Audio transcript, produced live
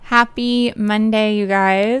Happy Monday, you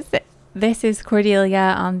guys. This is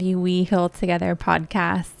Cordelia on the We Heal Together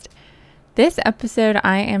podcast. This episode,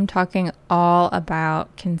 I am talking all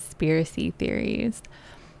about conspiracy theories.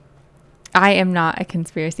 I am not a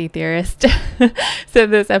conspiracy theorist. So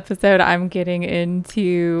this episode, I'm getting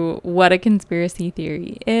into what a conspiracy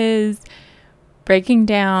theory is, breaking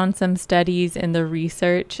down some studies and the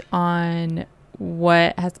research on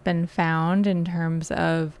what has been found in terms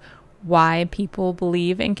of why people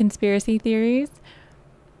believe in conspiracy theories,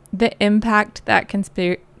 the impact that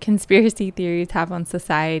conspiracy theories have on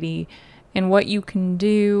society, and what you can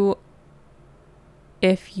do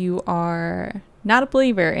if you are not a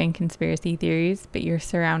believer in conspiracy theories, but you're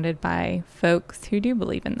surrounded by folks who do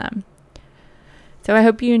believe in them. So I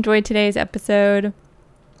hope you enjoyed today's episode.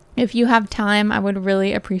 If you have time, I would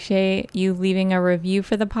really appreciate you leaving a review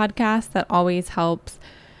for the podcast. That always helps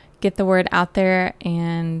get the word out there,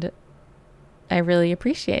 and I really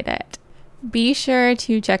appreciate it. Be sure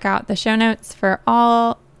to check out the show notes for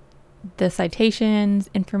all the citations,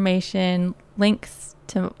 information, links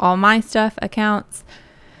to all my stuff, accounts,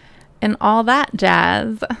 and all that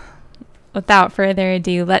jazz. Without further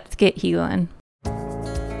ado, let's get healing.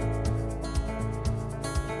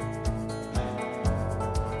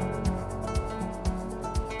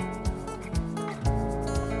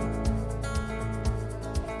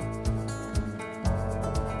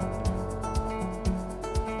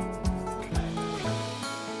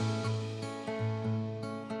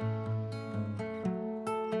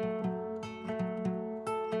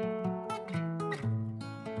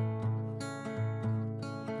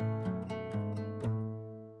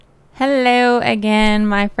 Hello again,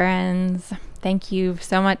 my friends. Thank you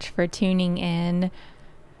so much for tuning in.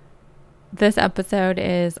 This episode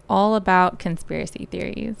is all about conspiracy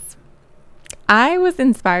theories. I was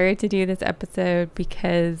inspired to do this episode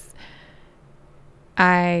because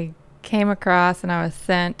I came across and I was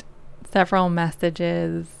sent several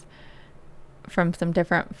messages from some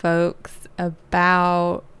different folks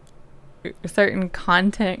about certain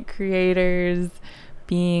content creators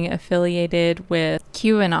being affiliated with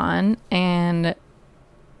QAnon, and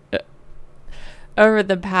over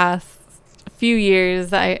the past few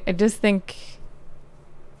years, I just think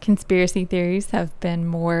conspiracy theories have been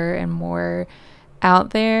more and more out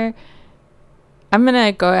there. I'm going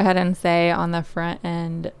to go ahead and say on the front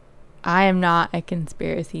end, I am not a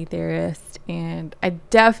conspiracy theorist, and I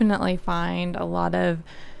definitely find a lot of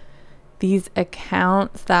these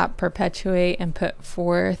accounts that perpetuate and put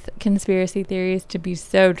forth conspiracy theories to be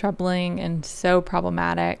so troubling and so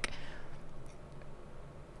problematic.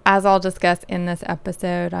 As I'll discuss in this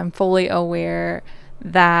episode, I'm fully aware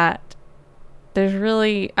that there's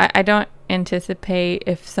really, I don't anticipate,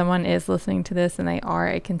 if someone is listening to this and they are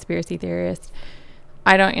a conspiracy theorist,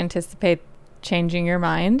 I don't anticipate changing your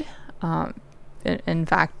mind. In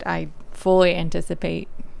fact, I fully anticipate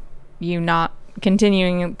you not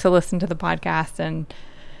continuing to listen to the podcast and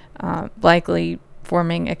likely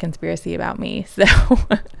forming a conspiracy about me. So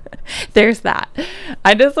there's that.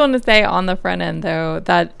 I just want to say on the front end, though,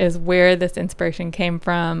 that is where this inspiration came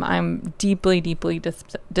from. I'm deeply, deeply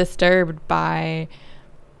disturbed by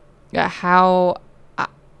how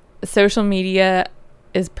social media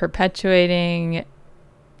is perpetuating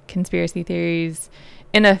conspiracy theories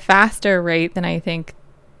in a faster rate than I think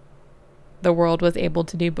the world was able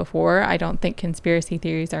to do before. I don't think conspiracy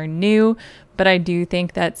theories are new, but I do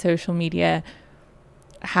think that social media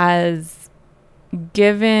has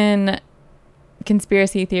given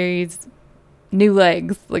conspiracy theories new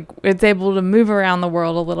legs. Like, it's able to move around the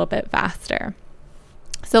world a little bit faster.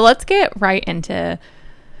 So let's get right into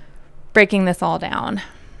breaking this all down.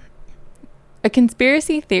 A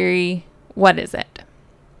conspiracy theory, what is it?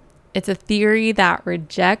 It's a theory that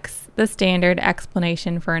rejects the standard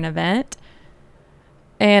explanation for an event,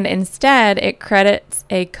 and instead it credits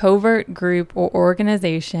a covert group or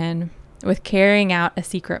organization with carrying out a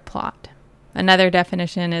secret plot. Another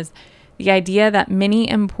definition is the idea that many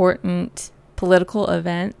important political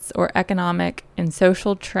events or economic and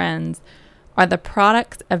social trends are the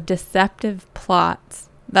products of deceptive plots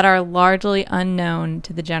that are largely unknown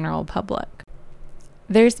to the general public.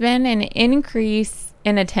 There's been an increase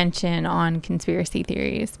in attention on conspiracy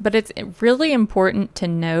theories, but it's really important to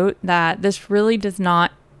note that this really does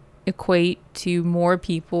not equate to more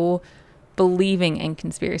people believing in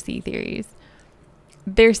conspiracy theories.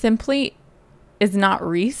 There simply is not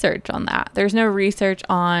research on that. There's no research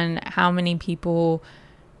on how many people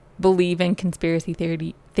believe in conspiracy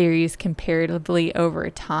theories comparatively over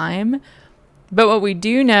time. But what we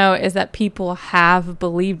do know is that people have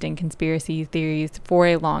believed in conspiracy theories for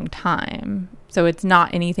a long time. So it's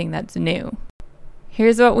not anything that's new.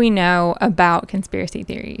 Here's what we know about conspiracy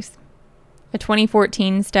theories. A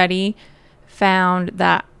 2014 study found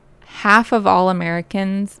that half of all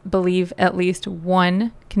Americans believe at least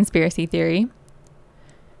one conspiracy theory.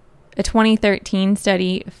 A 2013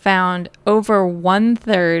 study found over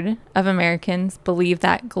 1/3 of Americans believe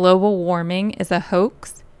that global warming is a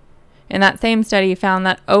hoax. And that same study found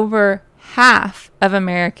that over half of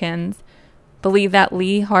Americans believe that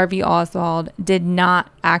Lee Harvey Oswald did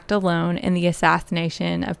not act alone in the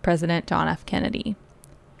assassination of President John F. Kennedy.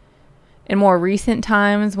 In more recent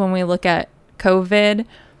times, when we look at COVID,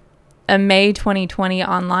 a May 2020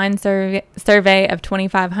 online survey of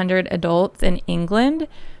 2,500 adults in England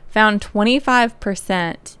found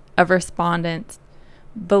 25% of respondents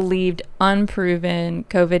believed unproven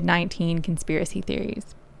COVID-19 conspiracy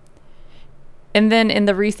theories. And then in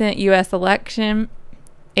the recent U.S. election,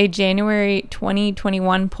 a January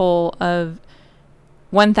 2021 poll of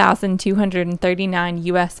 1,239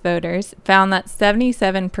 U.S. voters found that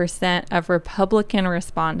 77% of Republican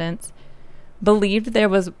respondents believed there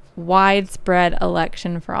was widespread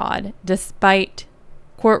election fraud, despite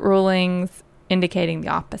court rulings indicating the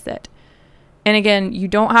opposite. And again, you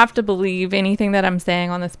don't have to believe anything that I'm saying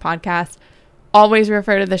on this podcast. Always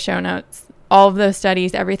refer to the show notes. All of those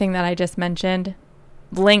studies, everything that I just mentioned,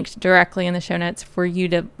 linked directly in the show notes for you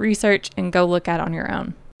to research and go look at on your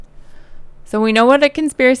own. So we know what a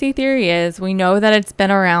conspiracy theory is. We know that it's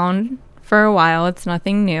been around for a while. It's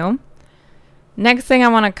nothing new. Next thing I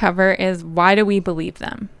want to cover is, why do we believe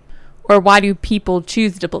them? Or why do people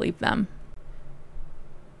choose to believe them?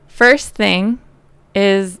 First thing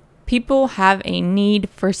is, people have a need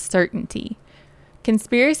for certainty.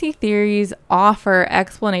 Conspiracy theories offer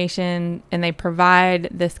explanation, and they provide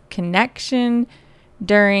this connection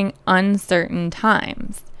during uncertain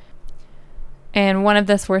times. And one of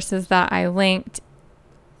the sources that I linked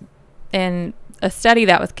in a study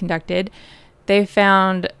that was conducted, they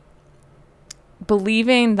found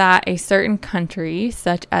believing that a certain country,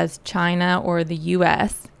 such as China or the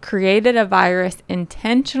US, created a virus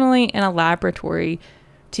intentionally in a laboratory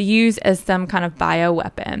to use as some kind of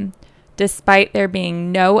bioweapon, despite there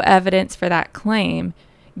being no evidence for that claim,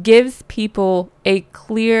 gives people a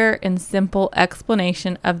clear and simple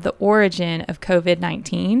explanation of the origin of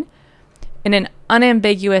COVID-19 and an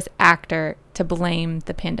unambiguous actor to blame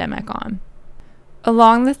the pandemic on.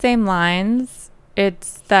 Along the same lines,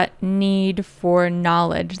 it's that need for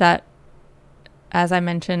knowledge, that, as I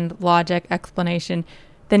mentioned, logic, explanation,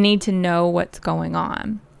 the need to know what's going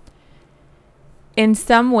on. In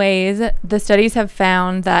some ways, the studies have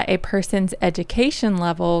found that a person's education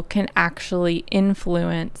level can actually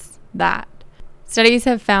influence that. Studies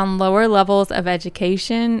have found lower levels of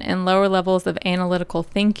education and lower levels of analytical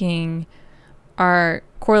thinking are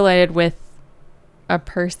correlated with a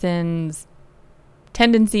person's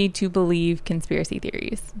tendency to believe conspiracy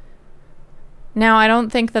theories. Now, I don't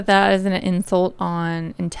think that that is an insult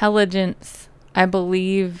on intelligence. I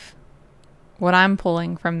believe what I'm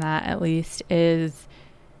pulling from that, at least, is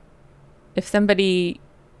if somebody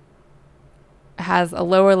has a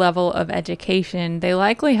lower level of education, they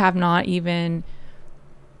likely have not even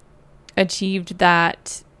achieved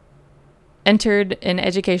that, entered an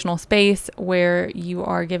educational space where you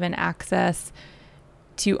are given access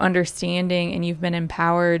to understanding and you've been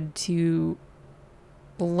empowered to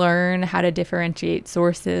learn how to differentiate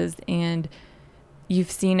sources, and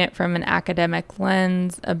you've seen it from an academic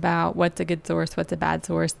lens about what's a good source, what's a bad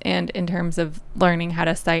source, and in terms of learning how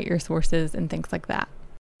to cite your sources and things like that.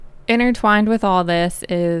 Intertwined with all this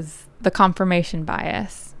is the confirmation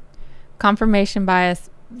bias. Confirmation bias,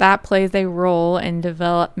 that plays a role in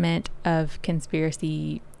development of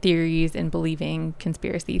conspiracy theories and believing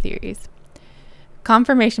conspiracy theories.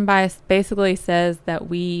 Confirmation bias basically says that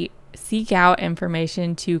we seek out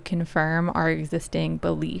information to confirm our existing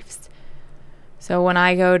beliefs. So when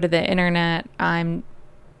I go to the internet, I'm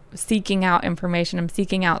seeking out information, I'm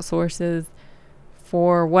seeking out sources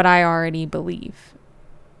for what I already believe,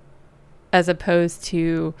 as opposed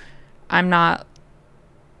to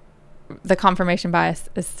the confirmation bias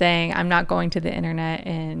is saying I'm not going to the internet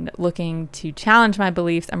and looking to challenge my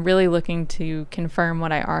beliefs. I'm really looking to confirm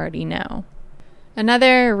what I already know.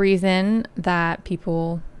 Another reason that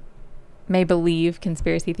people may believe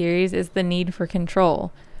conspiracy theories is the need for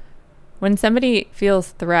control. When somebody feels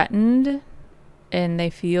threatened and they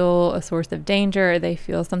feel a source of danger, or they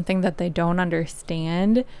feel something that they don't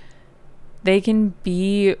understand, they can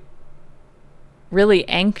be really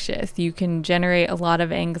anxious. You can generate a lot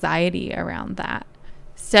of anxiety around that.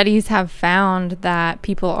 Studies have found that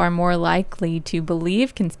people are more likely to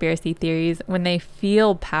believe conspiracy theories when they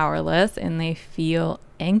feel powerless and they feel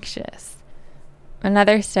anxious.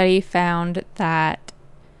 Another study found that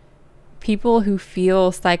people who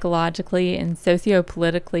feel psychologically and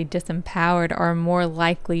sociopolitically disempowered are more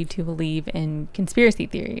likely to believe in conspiracy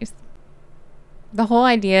theories. The whole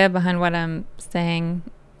idea behind what I'm saying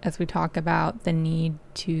as we talk about the need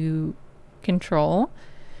to control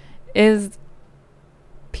is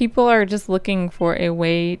people are just looking for a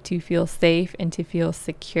way to feel safe and to feel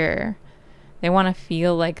secure. They want to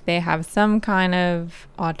feel like they have some kind of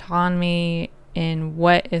autonomy in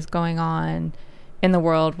what is going on in the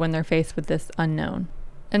world when they're faced with this unknown.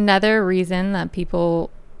 Another reason that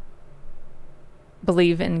people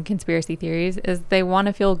believe in conspiracy theories is they want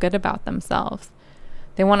to feel good about themselves.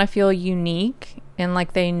 They want to feel unique and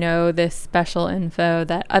like they know this special info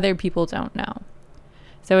that other people don't know.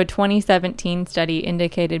 So a 2017 study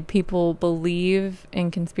indicated people believe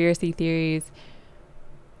in conspiracy theories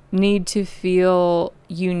need to feel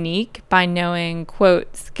unique by knowing,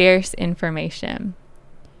 quote, scarce information.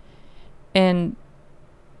 And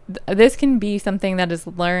this can be something that is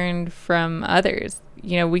learned from others.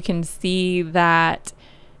 You know, we can see that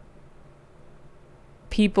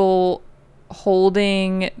people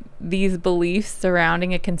holding these beliefs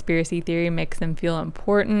surrounding a conspiracy theory makes them feel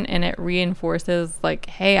important, and it reinforces like,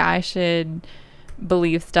 hey, I should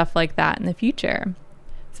believe stuff like that in the future.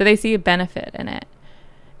 So they see a benefit in it.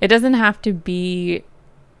 It doesn't have to be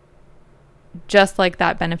just like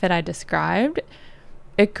that benefit I described.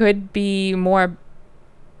 It could be more,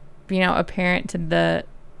 apparent to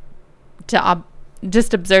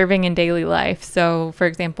just observing in daily life. So, for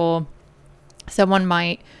example, someone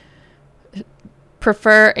might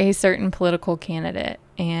prefer a certain political candidate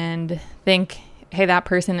and think, hey, that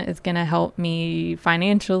person is going to help me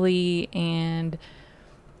financially, and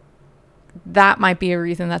that might be a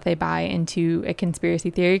reason that they buy into a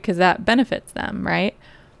conspiracy theory because that benefits them, right?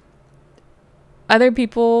 Other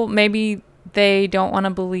people, maybe they don't want to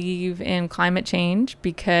believe in climate change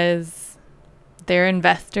because they're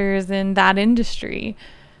investors in that industry.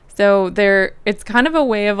 So it's kind of a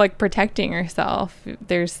way of like protecting yourself.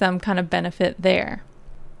 There's some kind of benefit there.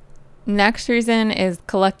 Next reason is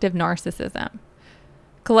collective narcissism.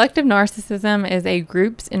 Collective narcissism is a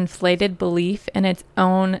group's inflated belief in its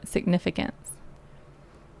own significance.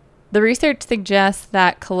 The research suggests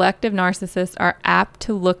that collective narcissists are apt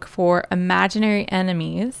to look for imaginary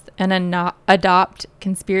enemies and adopt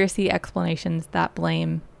conspiracy explanations that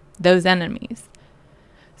blame those enemies.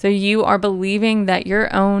 So you are believing that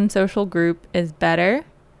your own social group is better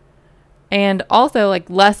and also like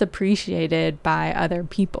less appreciated by other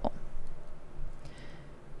people.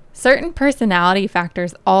 Certain personality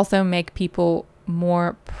factors also make people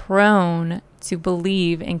more prone to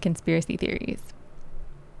believe in conspiracy theories.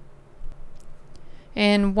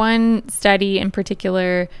 In one study in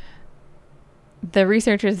particular, the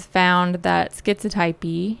researchers found that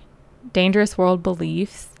schizotypy, dangerous world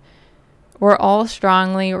beliefs, were all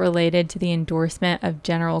strongly related to the endorsement of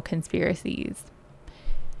general conspiracies.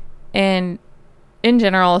 And in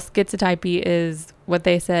general, schizotypy is what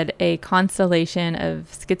they said a constellation of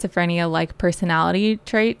schizophrenia-like personality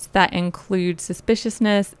traits that include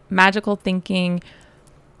suspiciousness, magical thinking,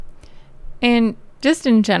 and just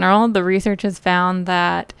in general, the research has found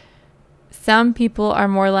that some people are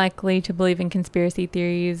more likely to believe in conspiracy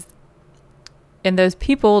theories, and those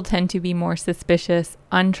people tend to be more suspicious,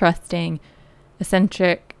 untrusting,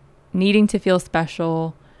 eccentric, needing to feel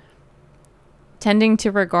special, tending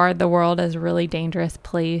to regard the world as a really dangerous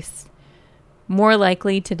place, more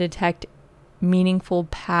likely to detect meaningful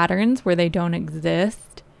patterns where they don't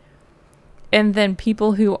exist. And then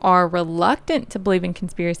people who are reluctant to believe in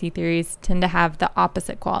conspiracy theories tend to have the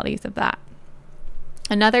opposite qualities of that.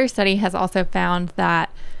 Another study has also found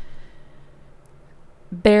that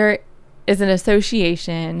there is an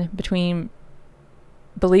association between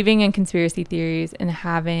believing in conspiracy theories and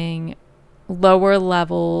having lower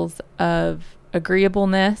levels of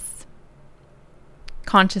agreeableness,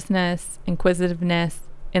 consciousness, inquisitiveness,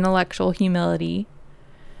 intellectual humility,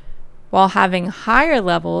 while having higher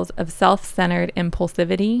levels of self-centered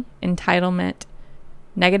impulsivity, entitlement,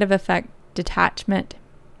 negative affect, detachment,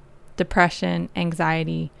 depression,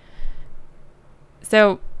 anxiety.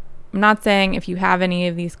 So I'm not saying if you have any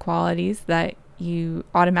of these qualities that you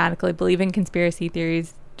automatically believe in conspiracy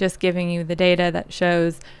theories, just giving you the data that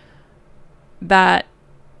shows that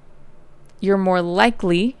you're more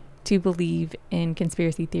likely to believe in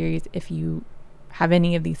conspiracy theories if you have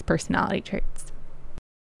any of these personality traits.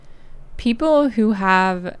 People who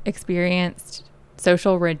have experienced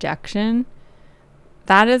social rejection,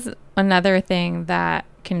 that is another thing that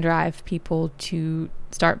can drive people to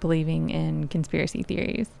start believing in conspiracy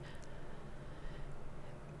theories.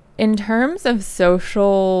 In terms of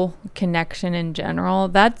social connection in general,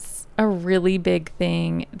 that's a really big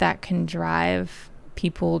thing that can drive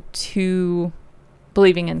people to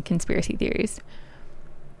believing in conspiracy theories.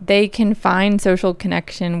 They can find social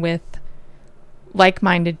connection with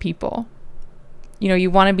like-minded people. You know,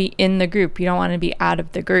 you want to be in the group. You don't want to be out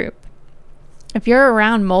of the group. If you're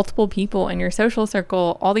around multiple people in your social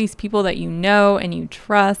circle, all these people that you know and you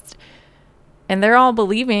trust, and they're all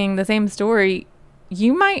believing the same story,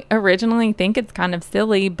 you might originally think it's kind of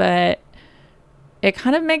silly, but it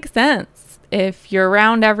kind of makes sense. If you're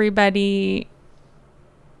around everybody,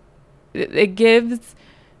 it gives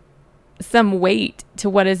some weight to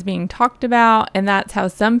what is being talked about, and that's how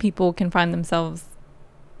some people can find themselves,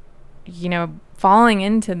 you know, falling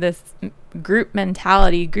into this group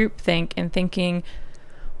mentality, groupthink, and thinking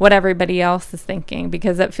what everybody else is thinking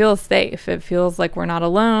because it feels safe. It feels like we're not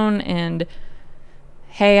alone, and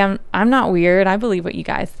hey, I'm not weird. I believe what you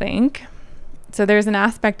guys think. So there's an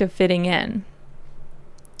aspect of fitting in.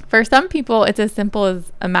 For some people, it's as simple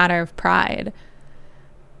as a matter of pride.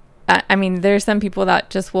 I mean, there's some people that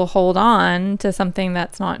just will hold on to something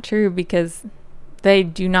that's not true because they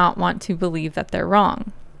do not want to believe that they're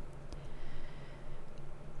wrong.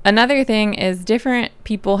 Another thing is different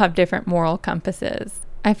people have different moral compasses.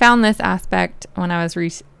 I found this aspect when I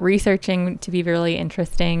was researching to be really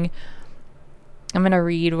interesting. I'm going to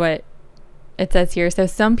read what it says here. So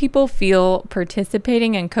some people feel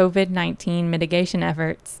participating in COVID-19 mitigation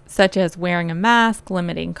efforts, such as wearing a mask,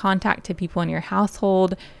 limiting contact to people in your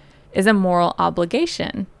household, is a moral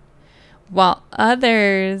obligation, while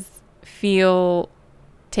others feel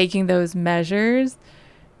taking those measures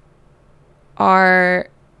are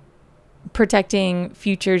protecting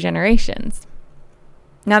future generations.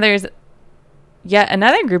 Now there's yet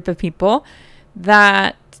another group of people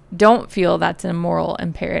that don't feel that's a moral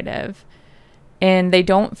imperative, and they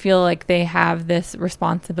don't feel like they have this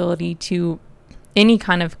responsibility to any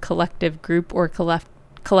kind of collective group or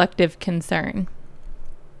collective concern.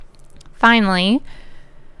 Finally,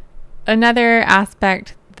 another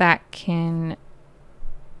aspect that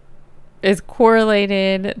is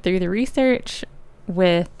correlated through the research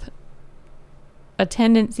with a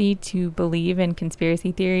tendency to believe in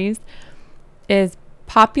conspiracy theories is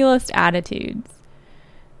populist attitudes.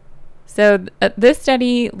 So this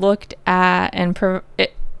study looked at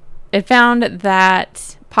it found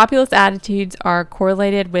that populist attitudes are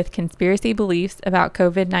correlated with conspiracy beliefs about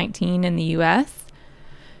COVID-19 in the U.S.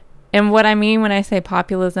 And what I mean when I say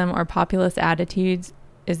populism or populist attitudes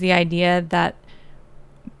is the idea that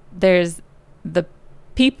there's the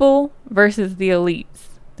people versus the elites.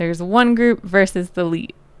 There's one group versus the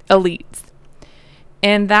elites.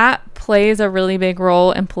 And that plays a really big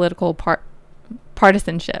role in political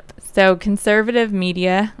partisanship. So conservative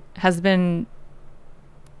media has been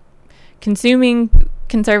consuming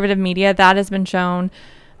conservative media that has been shown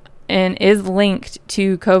and is linked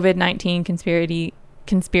to COVID-19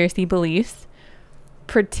 conspiracy beliefs,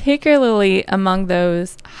 particularly among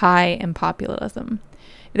those high in populism.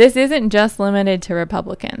 This isn't just limited to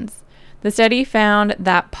Republicans. The study found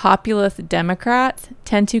that populist Democrats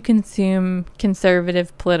tend to consume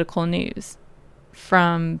conservative political news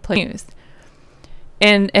from news.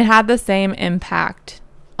 And it had the same impact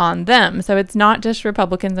on them. So it's not just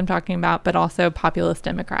Republicans I'm talking about, but also populist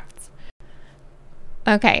Democrats.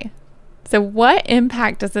 Okay, so what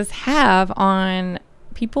impact does this have on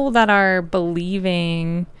people that are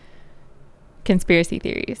believing conspiracy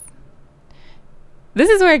theories? This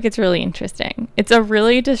is where it gets really interesting. It's a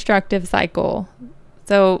really destructive cycle.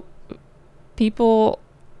 So people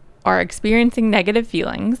are experiencing negative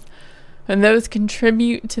feelings, and those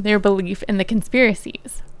contribute to their belief in the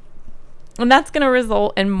conspiracies. And that's going to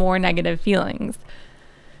result in more negative feelings.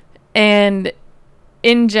 And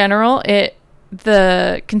in general,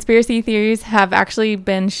 the conspiracy theories have actually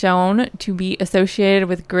been shown to be associated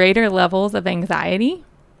with greater levels of anxiety.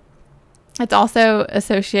 It's also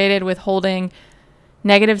associated with holding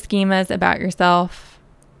negative schemas about yourself.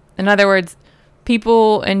 In other words,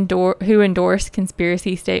 people who endorse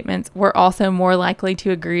conspiracy statements were also more likely to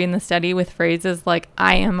agree in the study with phrases like,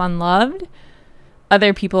 "I am unloved,"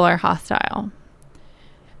 "other people are hostile."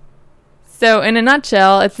 So in a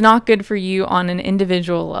nutshell, it's not good for you on an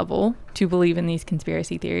individual level to believe in these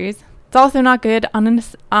conspiracy theories. It's also not good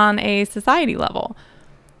on a society level.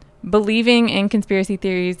 Believing in conspiracy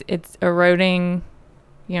theories, it's eroding,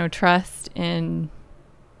 trust in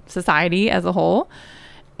society as a whole.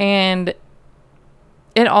 And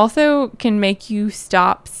it also can make you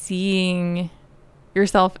stop seeing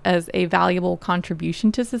yourself as a valuable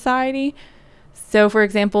contribution to society. So, for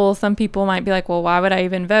example, some people might be like, well, why would I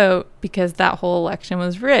even vote? Because that whole election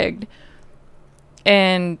was rigged.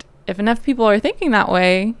 And if enough people are thinking that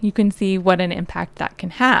way, you can see what an impact that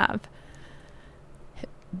can have.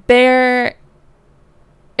 It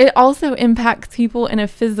also impacts people in a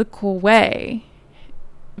physical way.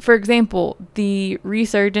 For example, the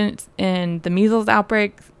resurgence in the measles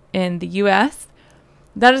outbreaks in the US,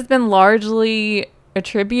 that has been largely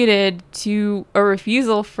attributed to a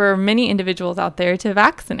refusal for many individuals out there to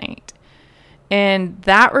vaccinate. And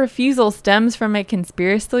that refusal stems from a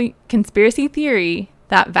conspiracy theory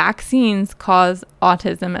that vaccines cause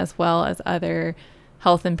autism as well as other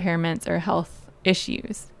health impairments or health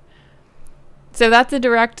issues. So that's a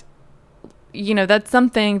direct, that's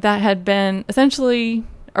something that had been essentially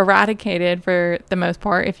eradicated for the most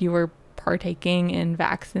part if you were partaking in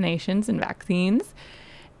vaccinations and vaccines.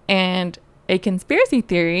 And a conspiracy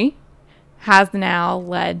theory has now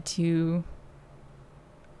led to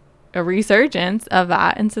a resurgence of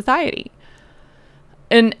that in society.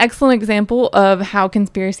 An excellent example of how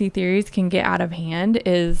conspiracy theories can get out of hand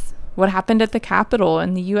is what happened at the Capitol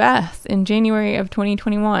in the US in January of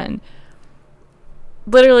 2021.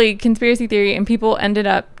 Literally, conspiracy theory, and people ended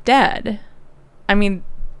up dead. I mean,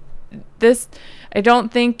 I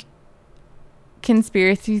don't think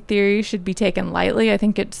conspiracy theory should be taken lightly. I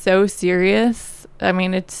think it's so serious. I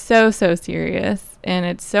mean, it's so serious, and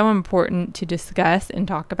it's so important to discuss and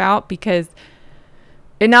talk about because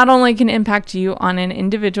it not only can impact you on an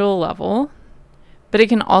individual level, but it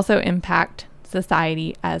can also impact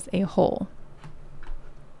society as a whole.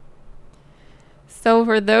 So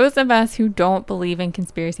for those of us who don't believe in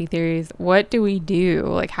conspiracy theories, what do we do?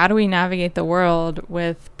 Like, how do we navigate the world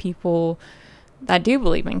with people that do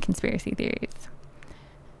believe in conspiracy theories?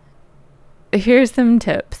 Here's some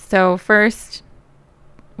tips. So first,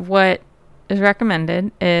 what is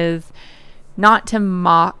recommended is not to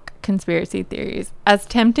mock conspiracy theories. As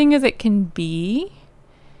tempting as it can be,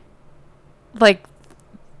 like,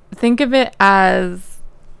 think of it as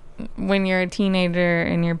when you're a teenager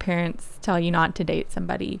and your parents tell you not to date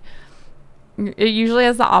somebody. It usually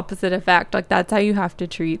has the opposite effect. Like, that's how you have to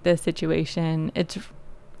treat this situation. It's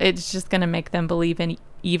just going to make them believe in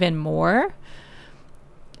even more.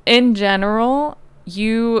 In general,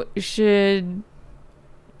 you should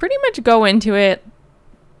pretty much go into it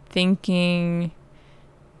thinking,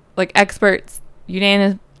 like, experts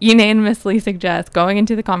unanimously suggest going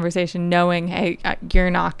into the conversation knowing, hey,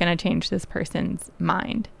 you're not going to change this person's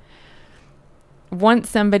mind. Once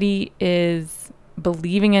somebody is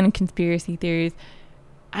believing in conspiracy theories,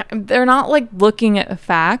 they're not like looking at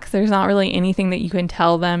facts. There's not really anything that you can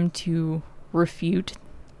tell them to refute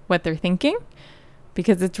what they're thinking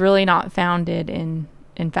because it's really not founded in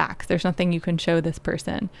facts. There's nothing you can show this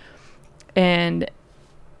person. And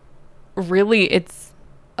really, it's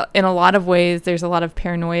in a lot of ways, there's a lot of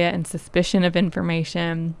paranoia and suspicion of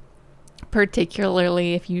information,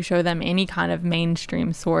 particularly if you show them any kind of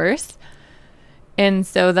mainstream source. And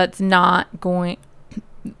so they're not going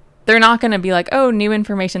to be like, oh, new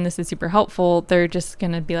information, this is super helpful. They're just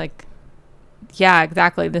going to be like, yeah,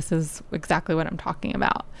 exactly. This is exactly what I'm talking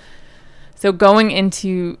about. So going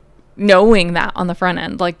into knowing that on the front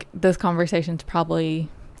end, like, this conversation's probably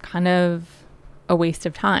kind of a waste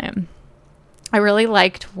of time. I really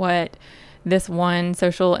liked what this one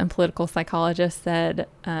social and political psychologist said.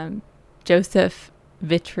 Joseph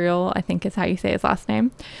Vitriol, I think is how you say his last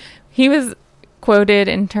name. He was quoted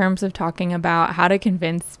in terms of talking about how to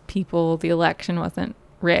convince people the election wasn't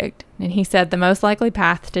rigged. And he said the most likely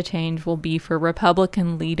path to change will be for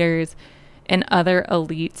Republican leaders and other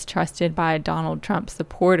elites trusted by Donald Trump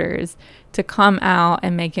supporters to come out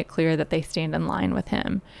and make it clear that they stand in line with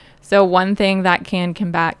him. So one thing that can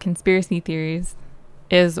combat conspiracy theories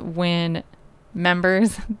is when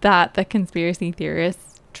members that the conspiracy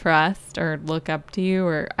theorists trust or look up to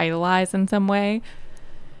or idolize in some way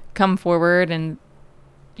come forward and,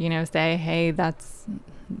 say, hey,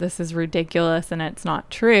 this is ridiculous and it's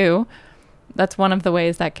not true. That's one of the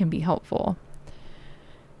ways that can be helpful.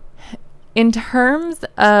 In terms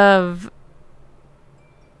of,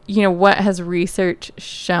 what has research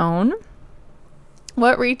shown,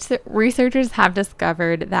 what researchers have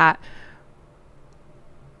discovered that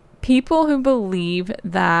people who believe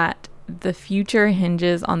that the future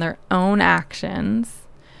hinges on their own actions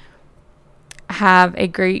have a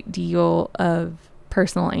great deal of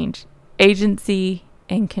personal agency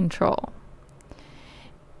and control.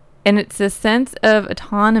 And it's a sense of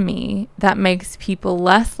autonomy that makes people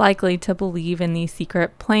less likely to believe in these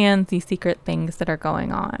secret plans, these secret things that are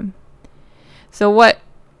going on. So what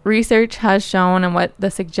research has shown and what the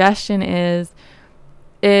suggestion is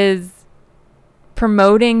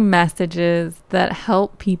promoting messages that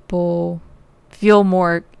help people feel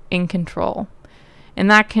more in control.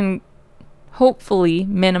 And that can hopefully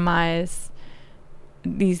minimize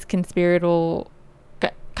these conspiratorial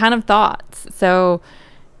kind of thoughts. So,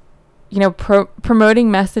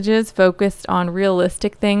 promoting messages focused on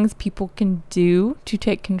realistic things people can do to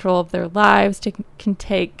take control of their lives, can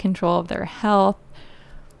take control of their health,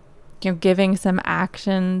 giving some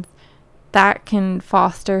actions that can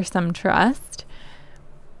foster some trust.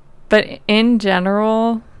 But in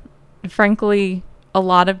general, frankly, a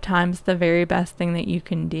lot of times the very best thing that you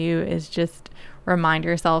can do is just remind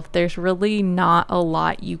yourself there's really not a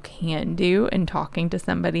lot you can do in talking to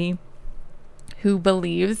somebody who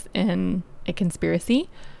believes in a conspiracy.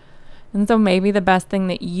 And so maybe the best thing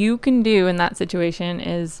that you can do in that situation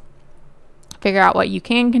is figure out what you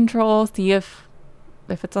can control, see if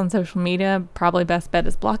it's on social media, probably best bet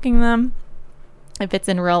is blocking them. If it's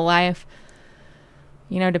in real life,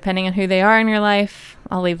 depending on who they are in your life,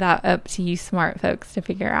 I'll leave that up to you smart folks to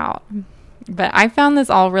figure out. But I found this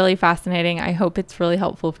all really fascinating. I hope it's really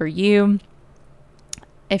helpful for you.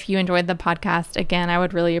 If you enjoyed the podcast, again, I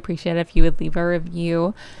would really appreciate it if you would leave a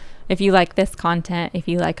review. If you like this content, if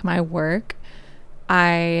you like my work,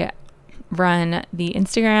 I run the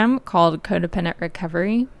Instagram called Codependent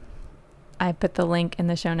Recovery. I put the link in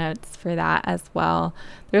the show notes for that as well.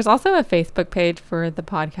 There's also a Facebook page for the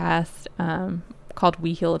podcast called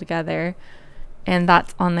We Heal Together, and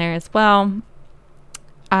that's on there as well.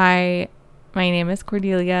 My name is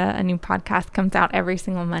Cordelia. A new podcast comes out every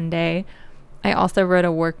single Monday. I also wrote a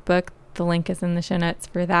workbook. The link is in the show notes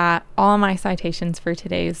for that. All my citations for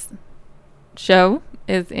today's show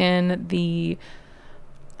is in the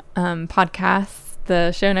podcast,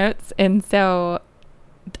 the show notes. And so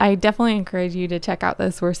I definitely encourage you to check out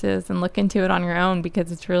those sources and look into it on your own,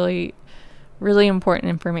 because it's really, really important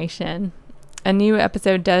information. A new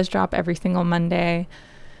episode does drop every single Monday,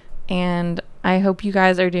 and I hope you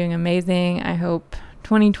guys are doing amazing. I hope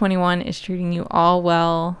 2021 is treating you all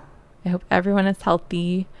well. I hope everyone is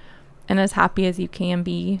healthy and as happy as you can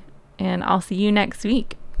be. And I'll see you next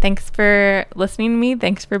week. Thanks for listening to me.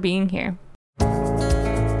 Thanks for being here.